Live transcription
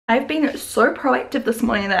I've been so proactive this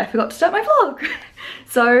morning that I forgot to start my vlog.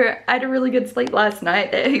 So I had a really good sleep last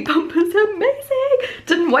night. That heat pump is amazing.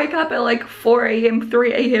 Didn't wake up at like 4 AM,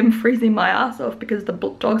 3 AM freezing my ass off because the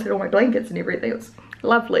dogs had all my blankets and everything. It was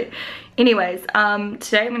lovely. Anyways, today I'm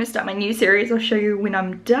going to start my new series. I'll show you when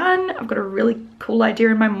I'm done. I've got a really cool idea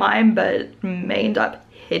in my mind, but it may end up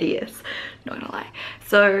hideous, not gonna lie.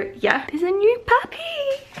 So yeah, there's a new puppy.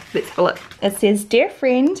 Let's pull it. It says, "Dear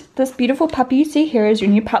friend, this beautiful puppy you see here is your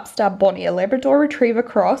new pup star Bonnie, a Labrador Retriever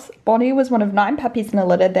cross. Bonnie was one of 9 puppies in a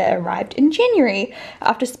litter that arrived in January.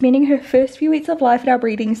 After spending her first few weeks of life at our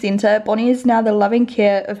breeding centre, Bonnie is now the loving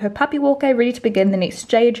care of her puppy walker, ready to begin the next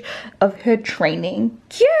stage of her training."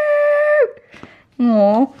 Cute!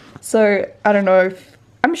 Aww. So I don't know if,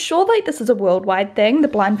 I'm sure like this is a worldwide thing, the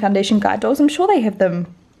Blind Foundation guide dogs. I'm sure they have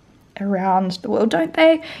them around the world, don't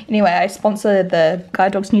they? Anyway, I sponsor the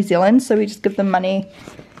Guide Dogs New Zealand, so we just give them money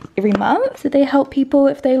every month so they help people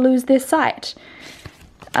if they lose their sight,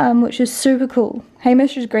 which is super cool.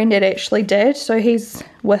 Hamish's granddad actually did, so he's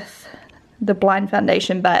with the Blind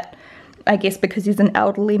Foundation, but I guess because he's an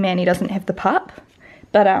elderly man he doesn't have the pup.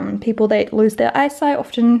 But people that lose their eyesight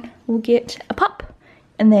often will get a pup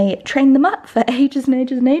and they train them up for ages and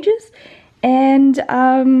ages and ages, and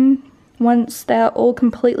once they're all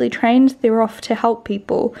completely trained, they're off to help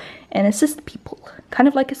people and assist people. Kind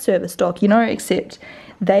of like a service dog, you know, except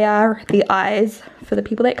they are the eyes for the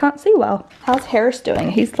people that can't see well. How's Harris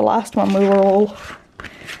doing? He's the last one we were all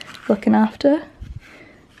looking after.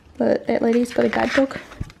 But that lady's got a guide dog.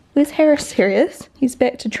 Where's Harris? Here he is. He's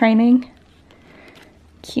back to training.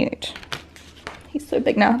 Cute. He's so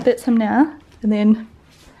big now. That's him now. And then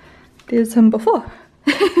there's him before.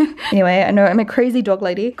 Anyway, I know I'm a crazy dog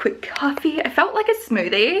lady. Quick coffee. I felt like a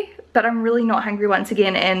smoothie, but I'm really not hungry once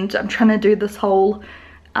again, and I'm trying to do this whole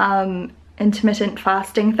intermittent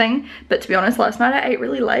fasting thing. But to be honest, last night I ate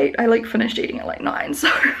really late. I like finished eating at like 9, so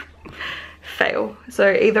fail. So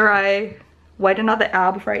either I wait another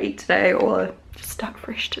hour before I eat today or just start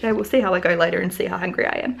fresh today. We'll see how I go later and see how hungry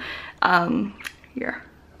I am. Yeah.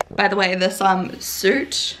 By the way, this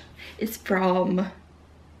suit is from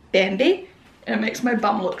Bambi. And it makes my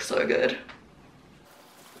bum look so good.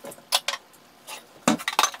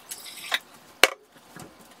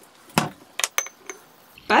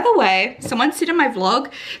 By the way, someone said in my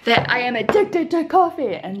vlog that I am addicted to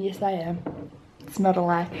coffee, and yes I am. It's not a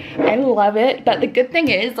lie. I love it, but the good thing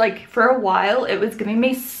is, like, for a while it was giving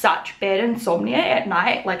me such bad insomnia at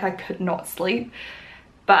night, like I could not sleep,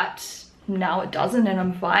 but now it doesn't and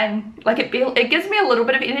I'm fine. Like it gives me a little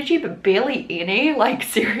bit of energy, but barely any. Like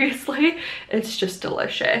seriously, it's just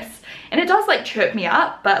delicious. And it does like chirp me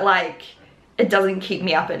up, but like it doesn't keep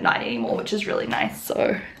me up at night anymore, which is really nice.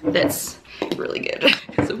 So that's really good,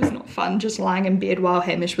 because it was not fun just lying in bed while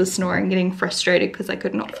Hamish was snoring, getting frustrated because I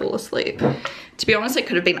could not fall asleep. To be honest, it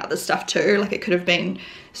could have been other stuff too. Like it could have been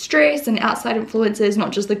stress and outside influences,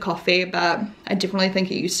 not just the coffee, but I definitely think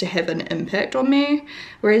it used to have an impact on me.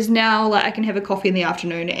 Whereas now, like I can have a coffee in the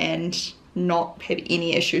afternoon and not have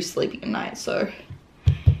any issues sleeping at night. So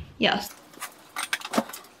yes.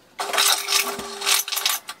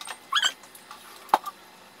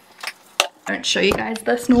 I don't show you guys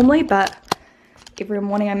this normally, but every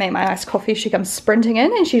morning I make my iced coffee, she comes sprinting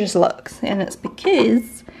in and she just looks, and it's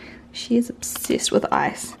because she is obsessed with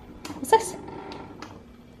ice. What's this?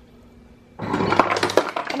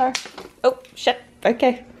 Oh no. Oh shit.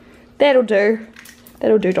 Okay. That'll do.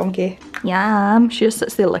 That'll do, donkey. Yum. She just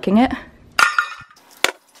sits there licking it.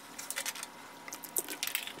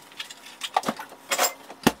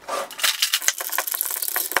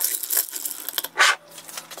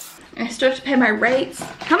 I still have to pay my rates.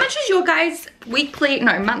 How much is your guys'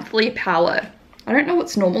 monthly power? I don't know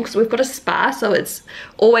what's normal because we've got a spa, so it's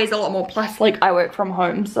always a lot more. Plus, like, I work from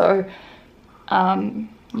home, so,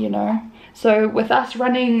 you know. So with us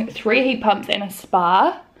running 3 heat pumps and a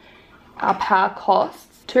spa, our power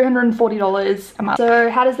costs $240 a month. So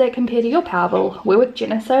how does that compare to your power bill? We're with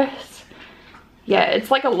Genesis. Yeah, it's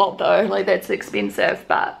like a lot though, like that's expensive,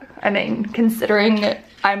 but I mean, considering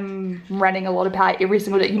I'm running a lot of power every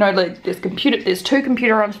single day, you know, like there's 2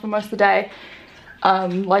 computer runs for most of the day.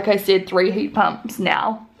 Like I said, 3 heat pumps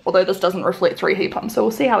now, although this doesn't reflect 3 heat pumps, so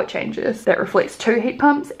we'll see how it changes. That reflects 2 heat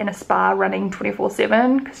pumps and a spa running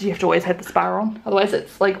 24/7, because you have to always have the spa on. Otherwise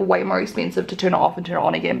it's like way more expensive to turn it off and turn it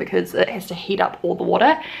on again, because it has to heat up all the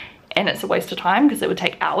water, and it's a waste of time because it would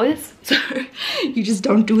take hours. So you just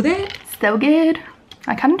don't do that. So good.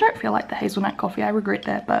 I kind of don't feel like the hazelnut coffee, I regret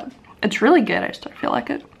that, but it's really good. I just don't feel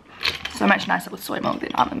like it. So much nicer with soy milk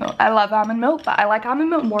than almond milk. I love almond milk, but I like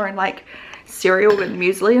almond milk more in like cereal and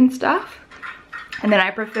muesli and stuff. And then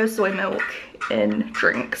I prefer soy milk in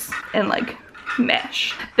drinks and like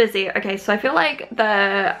mash. Busy. Okay, so I feel like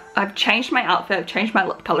I've changed my outfit, I've changed my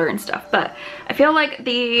lip color and stuff, but I feel like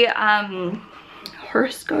the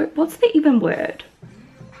horoscope, what's the even word?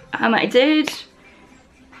 I did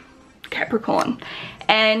Capricorn,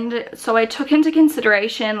 and so I took into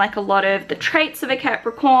consideration like a lot of the traits of a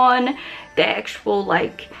Capricorn, the actual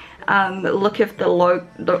like look of the logo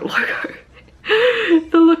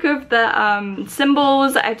the look of the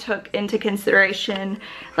symbols. I took into consideration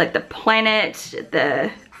like the planet,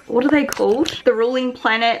 what are they called, the ruling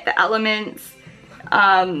planet, the elements,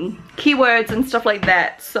 keywords and stuff like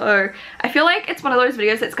that. So I feel like it's one of those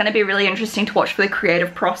videos that's going to be really interesting to watch for the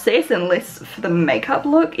creative process and less for the makeup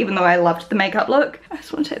look, even though I loved the makeup look. I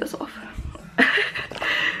just want to take this off. I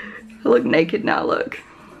look naked now, look.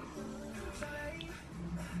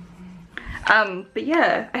 But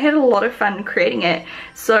yeah, I had a lot of fun creating it.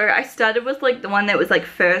 So I started with like the one that was like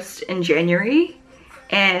first in January,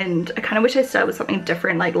 and I kind of wish I started with something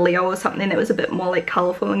different, like Leo or something that was a bit more like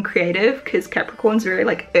colorful and creative, because Capricorn's very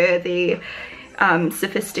like earthy,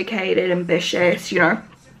 sophisticated, ambitious, you know.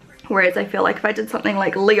 Whereas I feel like if I did something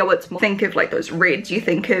like Leo, it's more, think of like those reds, you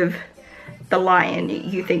think of the lion,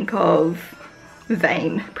 you think of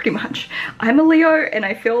vain, pretty much. I'm a Leo, and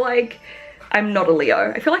I feel like I'm not a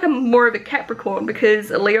Leo. I feel like I'm more of a Capricorn, because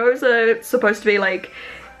Leos are supposed to be like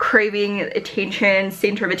craving attention,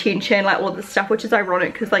 center of attention, like all this stuff, which is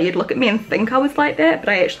ironic because like you'd look at me and think I was like that, but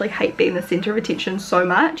I actually hate being the center of attention so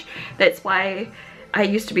much. That's why I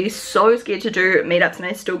used to be so scared to do meetups, and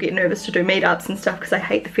I still get nervous to do meetups and stuff because I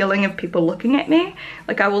hate the feeling of people looking at me.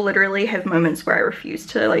 Like I will literally have moments where I refuse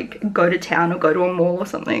to like go to town or go to a mall or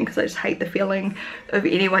something because I just hate the feeling of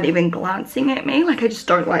anyone even glancing at me. Like I just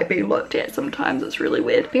don't like being looked at sometimes. It's really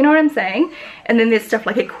weird. But you know what I'm saying? And then there's stuff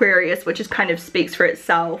like Aquarius, which is kind of speaks for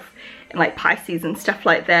itself, and like Pisces and stuff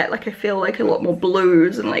like that. Like I feel like a lot more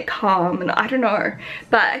blues and like calm, and I don't know,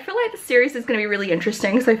 but I feel like the series is going to be really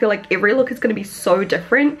interesting because I feel like every look is going to be so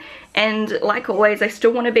different. And like always, I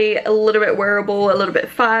still want to be a little bit wearable, a little bit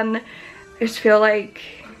fun. I just feel like,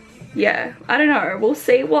 yeah, I don't know, we'll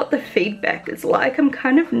see what the feedback is like. I'm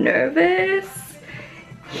kind of nervous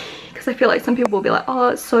because I feel like some people will be like, oh,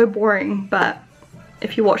 it's so boring, but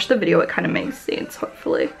if you watch the video it kind of makes sense,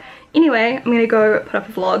 hopefully. Anyway, I'm gonna go put up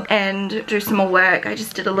a vlog and do some more work. I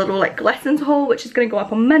just did a little like lessons haul, which is gonna go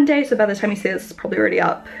up on Monday, so by the time you see this, it's probably already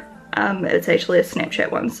up. It's actually a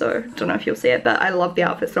Snapchat one, so don't know if you'll see it, but I love the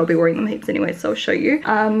outfits and I'll be wearing them heaps anyway, so I'll show you.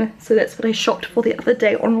 So that's what I shopped for the other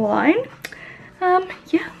day online.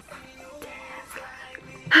 Yeah.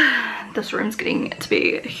 This room's getting to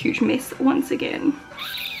be a huge mess once again.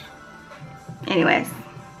 Anyways.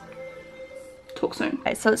 Talk soon.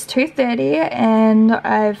 Okay, so it's 2:30 and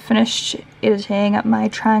I've finished editing my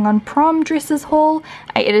trying on prom dresses haul.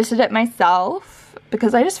 I edited it myself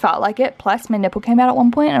because I just felt like it, plus my nipple came out at one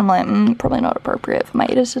point and I'm like, probably not appropriate for my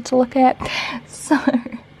editor to look at. So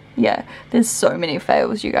yeah, there's so many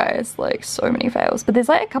fails, you guys, like so many fails, but there's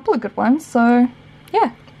like a couple of good ones, so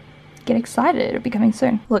yeah, get excited, it'll be coming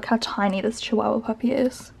soon. Look how tiny this Chihuahua puppy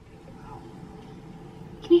is.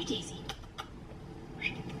 Come here, Daisy.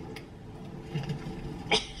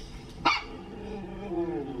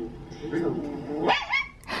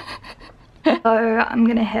 So I'm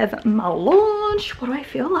gonna have my lunch. What do I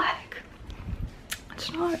feel like? I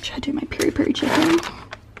don't know. Should I do my peri-peri chicken?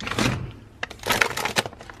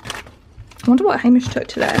 I wonder what Hamish took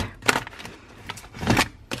today.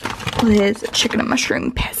 There's chicken and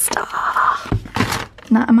mushroom pasta.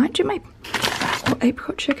 Nah, I might do my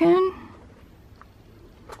apricot chicken.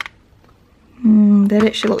 That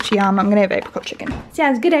actually looks yum. I'm gonna have apricot chicken.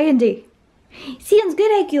 Sounds good, Andy. Sounds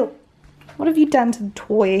good, Agil. What have you done to the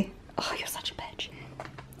toy? Oh, you're such a bitch.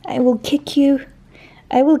 I will kick you.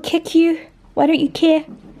 I will kick you. Why don't you care?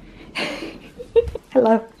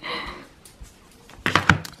 Hello.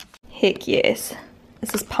 Heck yes. Is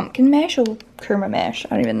this pumpkin mash or kurma mash? I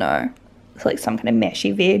don't even know. It's like some kind of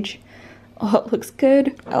mashy veg. Oh, it looks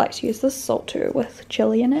good. I like to use this salt too with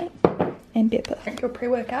chili in it and pepper. Drink your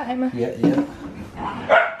pre-workout, Hammer. Yeah, yeah.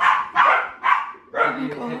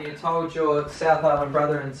 Have you told your South Island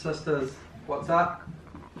brother and sisters what's up?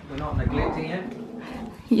 We're not neglecting it.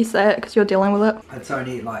 You say it because you're dealing with it. It's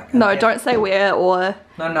only like... No, don't say where or...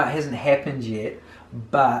 No, it hasn't happened yet,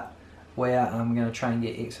 but I'm going to try and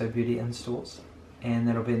get Exo Beauty in stores, and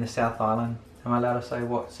that'll be in the South Island. Am I allowed to say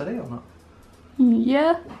what city or not?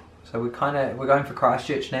 Yeah. So we're going for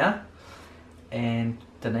Christchurch now, and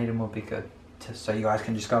Dunedin will be good, so you guys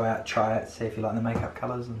can just go out, try it, see if you like the makeup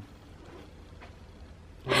colours. And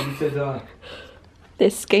what are you two doing? They're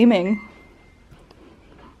scheming.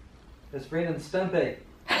 It's Ren and Stimpy.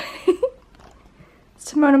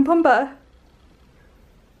 Timon and Pumbaa.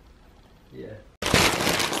 Yeah.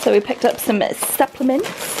 So we picked up some supplements.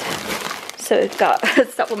 So we've got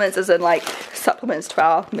supplements as in like supplements to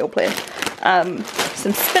our meal plan.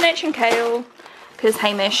 Some spinach and kale, because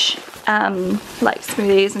Hamish likes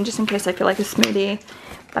smoothies, and just in case I feel like a smoothie,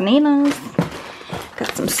 bananas.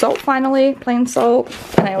 Got some salt finally, plain salt,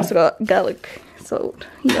 and I also got garlic salt,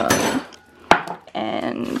 yum.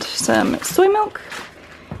 And some soy milk,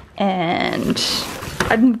 and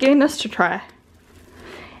I'm getting this to try.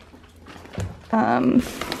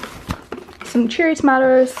 Some cherry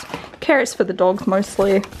tomatoes, carrots for the dogs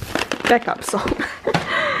mostly, backup salt.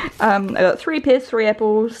 I got 3 pears, 3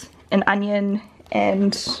 apples, an onion,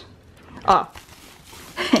 and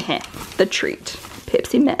the treat,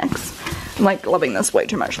 Pepsi Max. I'm like loving this way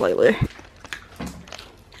too much lately.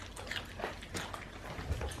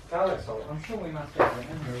 Garlic salt, I'm sure we must have that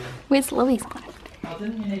in there. Where's Lily's one? Oh,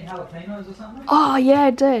 didn't you need jalapenos or something? Oh yeah,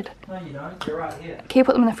 I did. No you don't, they're right here. Can you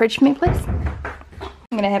put them in the fridge for me, please?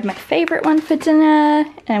 I'm gonna have my favorite one for dinner,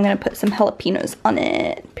 and I'm gonna put some jalapenos on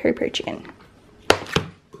it. Peri peri chicken.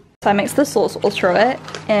 So I mixed the sauce all through it,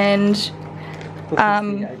 and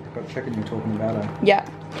the apricot chicken you're talking about, yeah,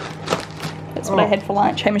 that's what I had for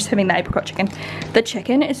lunch. Hamish having the apricot chicken. The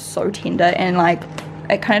chicken is so tender, and like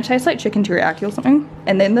it kind of tastes like chicken teriyaki or something.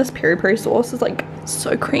 And then this peri peri sauce is like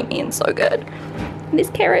so creamy and so good. And there's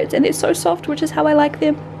carrots, and they're so soft, which is how I like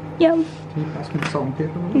them. Yum. Can you pass me the salt and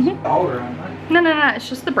pepper? Older, aren't they? No, it's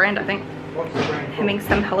just the brand, I think. What's the brand? Having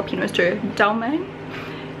some jalapenos too. Dalmane.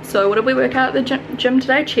 So what did we work out at the gym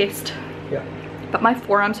today? Chest. Yeah. But my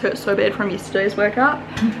forearms hurt so bad from yesterday's workout.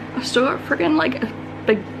 I still got friggin' like a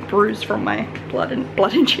big bruise from my blood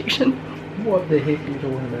injection. What the heck are you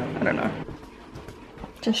talking about? I don't know.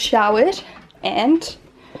 Just showered and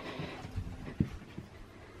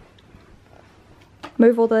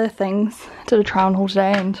move all the things. Did a try on haul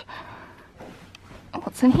today, and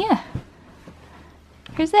what's in here?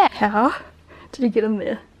 Who's that? How did he get in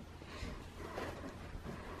there?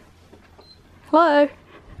 Hello?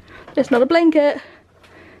 That's not a blanket.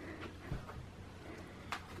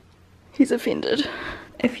 He's offended.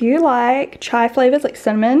 If you like chai flavors like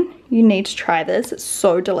cinnamon, you need to try this. It's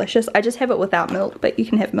so delicious. I just have it without milk, but you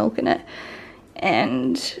can have milk in it.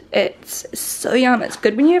 And it's so yum. It's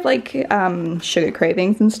good when you have like sugar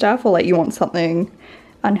cravings and stuff, or like you want something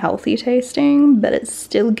unhealthy tasting, but it's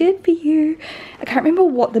still good for you. I can't remember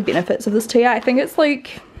what the benefits of this tea are. I think it's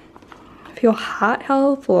like for your heart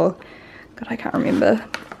health, or God, I can't remember.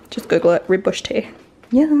 Just Google it. Red bush tea.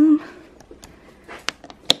 Yum.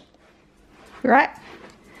 You right?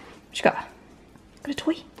 What you got? Got a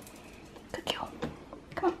toy? Good girl.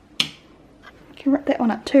 Come on. You can rip that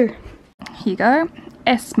one up too. Here you go.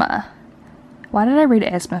 Asthma. Why did I read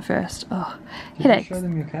asthma first? Oh, headaches. Did you show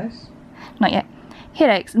them your case? Not yet.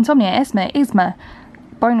 Headaches, insomnia, asthma, eczema,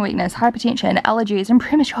 bone weakness, hypertension, allergies, and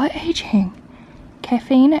premature aging.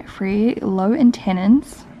 Caffeine free, low in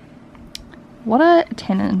tannins. What are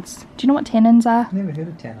tannins? Do you know what tannins are? Never heard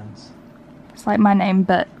of tannins. It's like my name,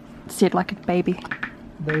 but said like a baby.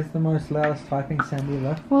 That is the most loudest typing sound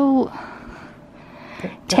ever. Well,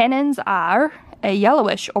 tannins are a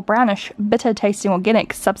yellowish or brownish, bitter tasting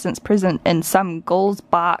organic substance present in some gulls,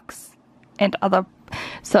 barks, and other.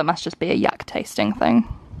 So it must just be a yuck tasting thing.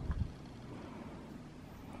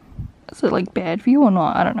 Is it like bad for you or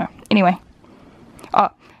not? I don't know. Anyway. Oh,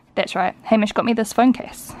 that's right. Hamish got me this phone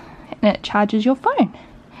case. And it charges your phone.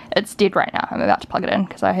 It's dead right now. I'm about to plug it in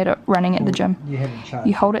because I had it running at the gym. You haven't charged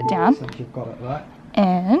You hold it down. Since you've got it, right?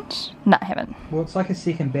 And no, I haven't. Well, it's like a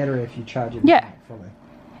second battery if you charge it fully.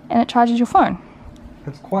 And it charges your phone.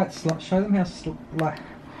 It's quite slow. Show them how like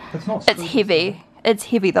it's not. It's heavy. It's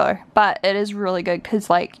heavy though, but it is really good because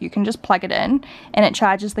like you can just plug it in and it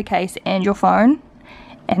charges the case and your phone,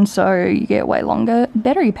 and so you get way longer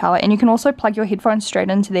battery power. And you can also plug your headphones straight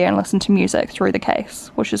into there and listen to music through the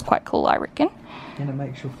case, which is quite cool, I reckon. And it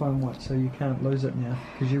makes your phone white, so you can't lose it now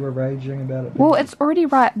because you were raging about it. Well, it's already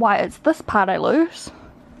white. It's this part I lose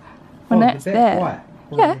when that's there. White?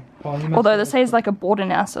 Yeah. Oh, Although this says like a border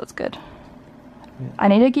now, so it's good. Yeah. I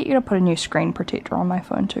need to get you to put a new screen protector on my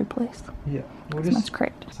phone too, please. Yeah. We'll That's just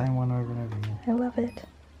correct. same one over and over again. I love it.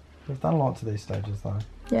 We've done lots of these stages though.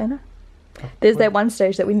 Yeah, I know. There's that one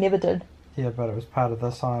stage that we never did. Yeah, but it was part of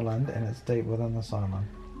this island and it's deep within this island.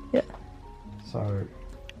 Yeah. So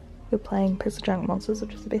We're playing Pixel Junk Monsters,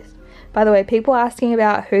 which is the best. By the way, people asking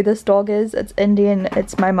about who this dog is. It's Indian.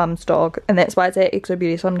 It's my mum's dog, and that's why it's at Exo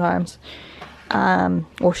Beauty sometimes.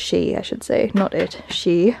 Or she, I should say, not it.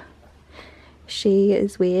 She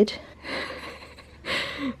is weird.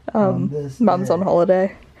 Mum's on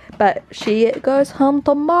holiday. But she goes home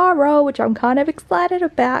tomorrow, which I'm kind of excited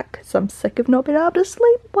about because I'm sick of not being able to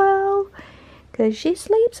sleep well. Because she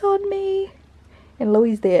sleeps on me. And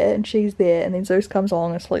Louie's there and she's there and then Zeus comes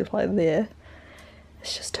along and sleeps like there.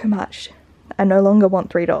 It's just too much. I no longer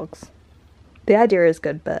want 3 dogs. The idea is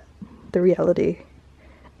good, but the reality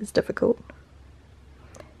is difficult.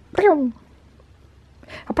 Do you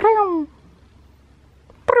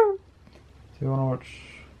want to watch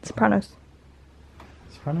Sopranos.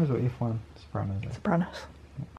 Sopranos or F1? Sopranos. Sopranos.